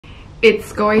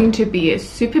It's going to be a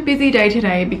super busy day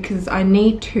today because I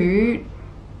need to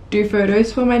do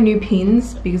photos for my new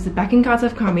pins because the backing cards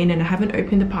have come in and I haven't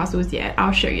opened the parcels yet.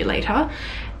 I'll show you later.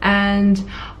 And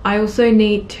I also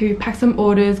need to pack some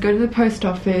orders, go to the post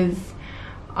office.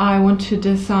 I want to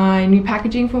design new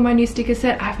packaging for my new sticker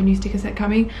set. I have a new sticker set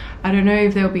coming. I don't know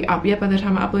if they'll be up yet by the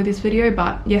time I upload this video,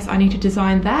 but yes, I need to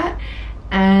design that.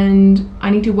 And I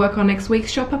need to work on next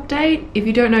week's shop update. If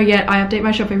you don't know yet, I update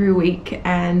my shop every week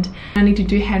and I need to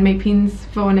do handmade pins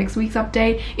for next week's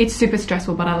update. It's super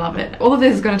stressful, but I love it. All of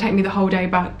this is going to take me the whole day,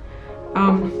 but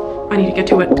I need to get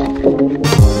to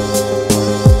it.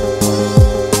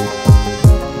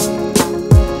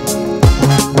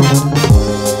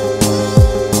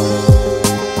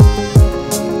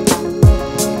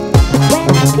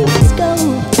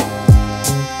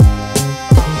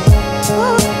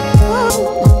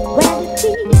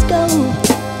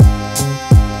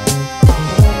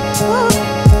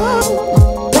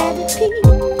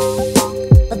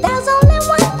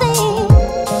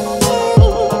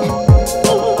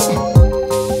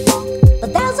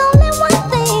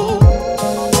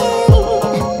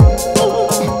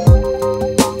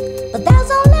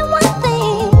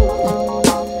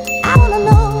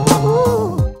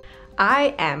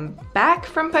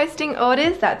 From posting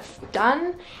orders, that's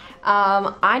done.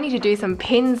 I need to do some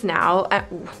pins now.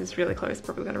 Ooh, this is really close,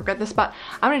 probably gonna regret this, but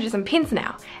I'm gonna do some pins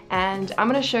now and I'm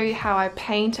gonna show you how I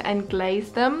paint and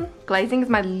glaze them. Glazing is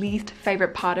my least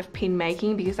favorite part of pin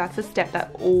making because that's the step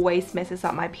that always messes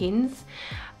up my pins.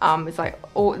 It's like,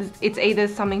 it's either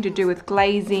something to do with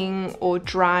glazing or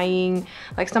drying,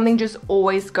 like something just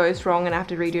always goes wrong and I have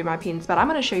to redo my pins, but I'm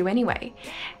gonna show you anyway.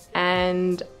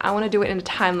 And I want to do it in a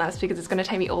time lapse because it's going to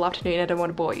take me all afternoon and I don't want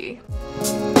to bore you.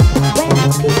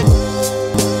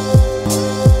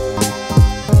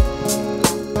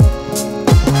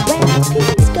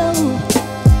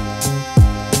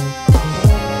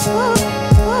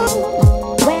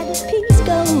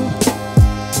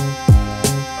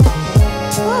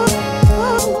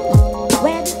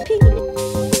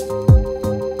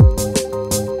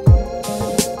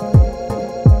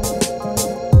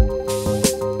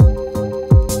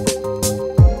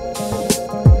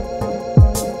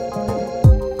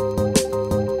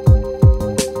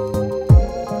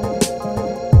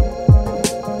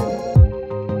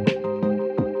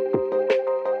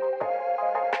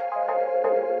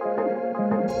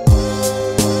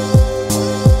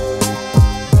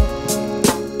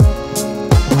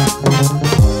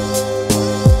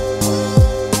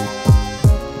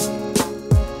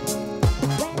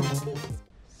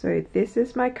 So this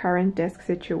is my current desk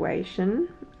situation.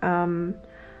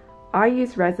 I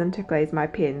use resin to glaze my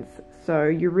pins, so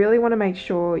you really want to make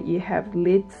sure you have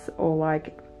lids or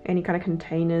like any kind of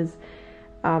containers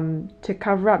to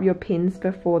cover up your pins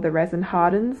before the resin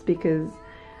hardens, because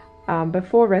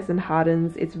before resin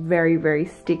hardens it's very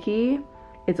sticky.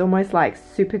 It's almost like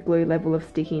super glue level of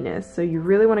stickiness, so you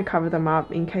really want to cover them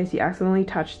up in case you accidentally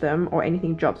touch them or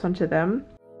anything drops onto them.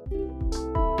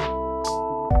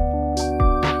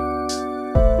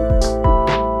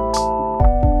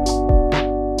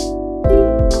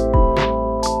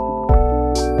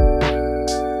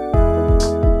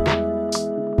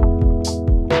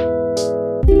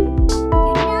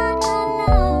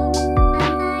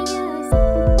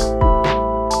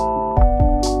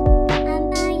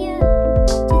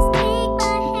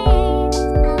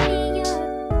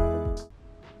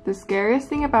 The scariest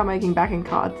thing about making backing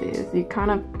cards is you kind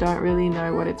of don't really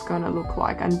know what it's going to look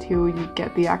like until you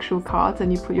get the actual cards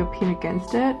and you put your pin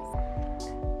against it.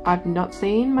 I've not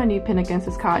seen my new pin against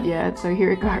this card yet, so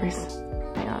here it goes.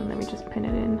 Hang on, let me just pin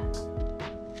it in.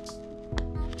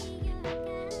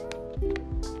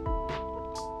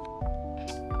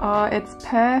 Oh, it's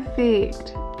perfect.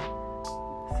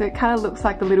 So it kind of looks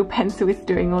like the little pencil is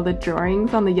doing all the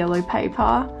drawings on the yellow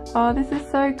paper. Oh, this is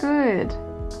so good.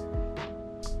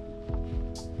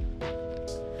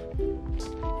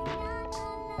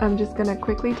 I'm just gonna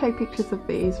quickly take pictures of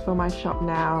these for my shop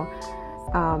now,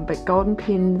 but golden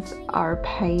pins are a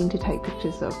pain to take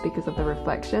pictures of because of the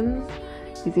reflections.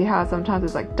 You see how sometimes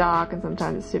it's like dark and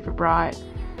sometimes it's super bright,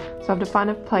 so I have to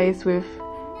find a place with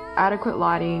adequate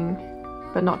lighting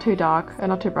but not too dark and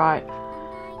not too bright.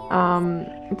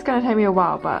 It's gonna take me a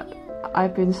while, but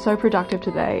I've been so productive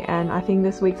today and I think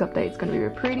this week's update is gonna be a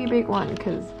pretty big one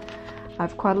because I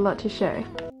have quite a lot to show.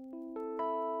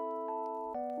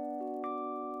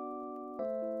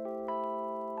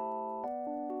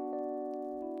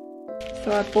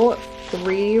 So I bought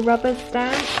 3 rubber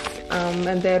stamps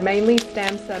and they're mainly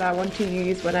stamps that I want to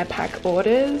use when I pack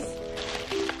orders.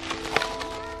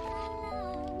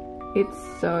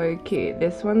 It's so cute.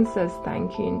 This one says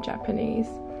thank you in Japanese.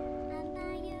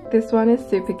 This one is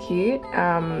super cute.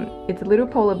 It's a little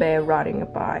polar bear riding a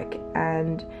bike,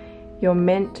 and you're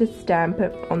meant to stamp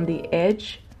it on the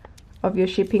edge of your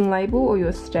shipping label or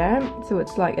your stamp, so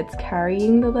it's like it's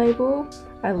carrying the label.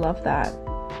 I love that.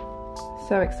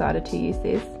 So excited to use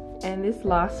this. And this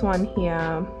last one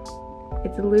here,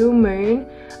 it's a little moon.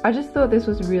 I just thought this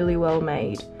was really well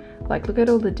made. Like, look at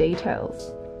all the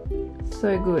details.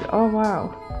 So good. Oh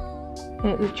wow.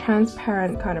 And it's a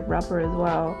transparent kind of rubber as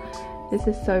well. This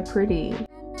is so pretty.